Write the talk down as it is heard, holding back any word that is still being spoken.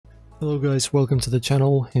Hello guys, welcome to the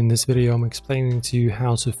channel. In this video I'm explaining to you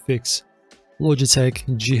how to fix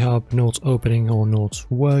Logitech G Hub not opening or not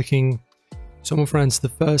working. So my friends, the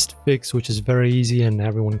first fix, which is very easy and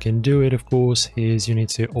everyone can do it of course, is you need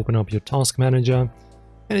to open up your task manager.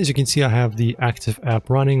 And as you can see, I have the active app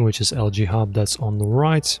running, which is LG Hub, that's on the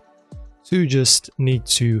right. So you just need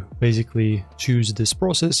to basically choose this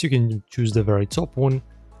process. You can choose the very top one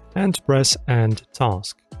and press End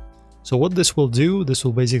Task. So what this will do, this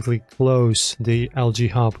will basically close the LG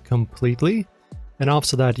Hub completely, and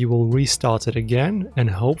after that you will restart it again, and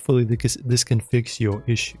hopefully this can fix your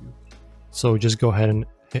issue. So just go ahead and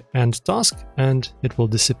hit End Task and it will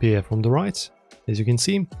disappear from the right, as you can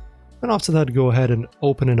see. And after that, go ahead and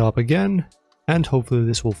open it up again, and hopefully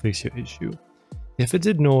this will fix your issue. If it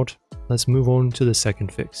did not, let's move on to the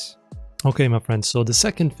second fix. Okay my friends, so the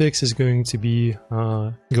second fix is going to be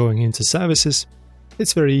going into services.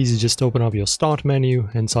 It's very easy, just open up your start menu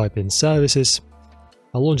and type in services.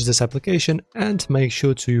 I'll launch this application and make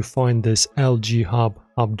sure to find this LG Hub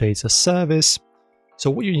updater service. So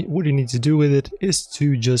what you need to do with it is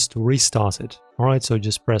to just restart it. Alright, so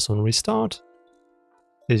just press on restart.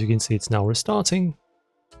 As you can see, it's now restarting.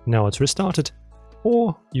 Now it's restarted.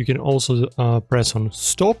 Or you can also press on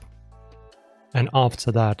stop and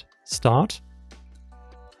after that start.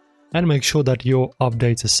 And make sure that your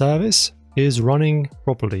updater service is running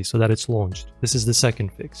properly so that it's launched. This is the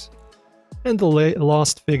second fix. And the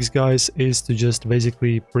last fix, guys, is to just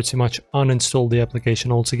basically pretty much uninstall the application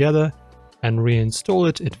altogether and reinstall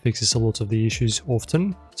it. It fixes a lot of the issues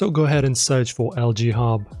often. So go ahead and search for LG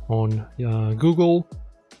Hub on Google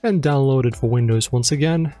and download it for Windows once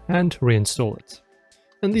again and reinstall it.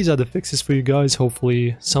 And these are the fixes for you guys.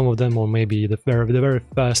 Hopefully some of them, or maybe the very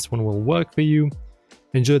first one, will work for you.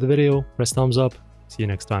 Enjoy the video, press thumbs up. See you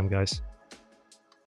next time, guys.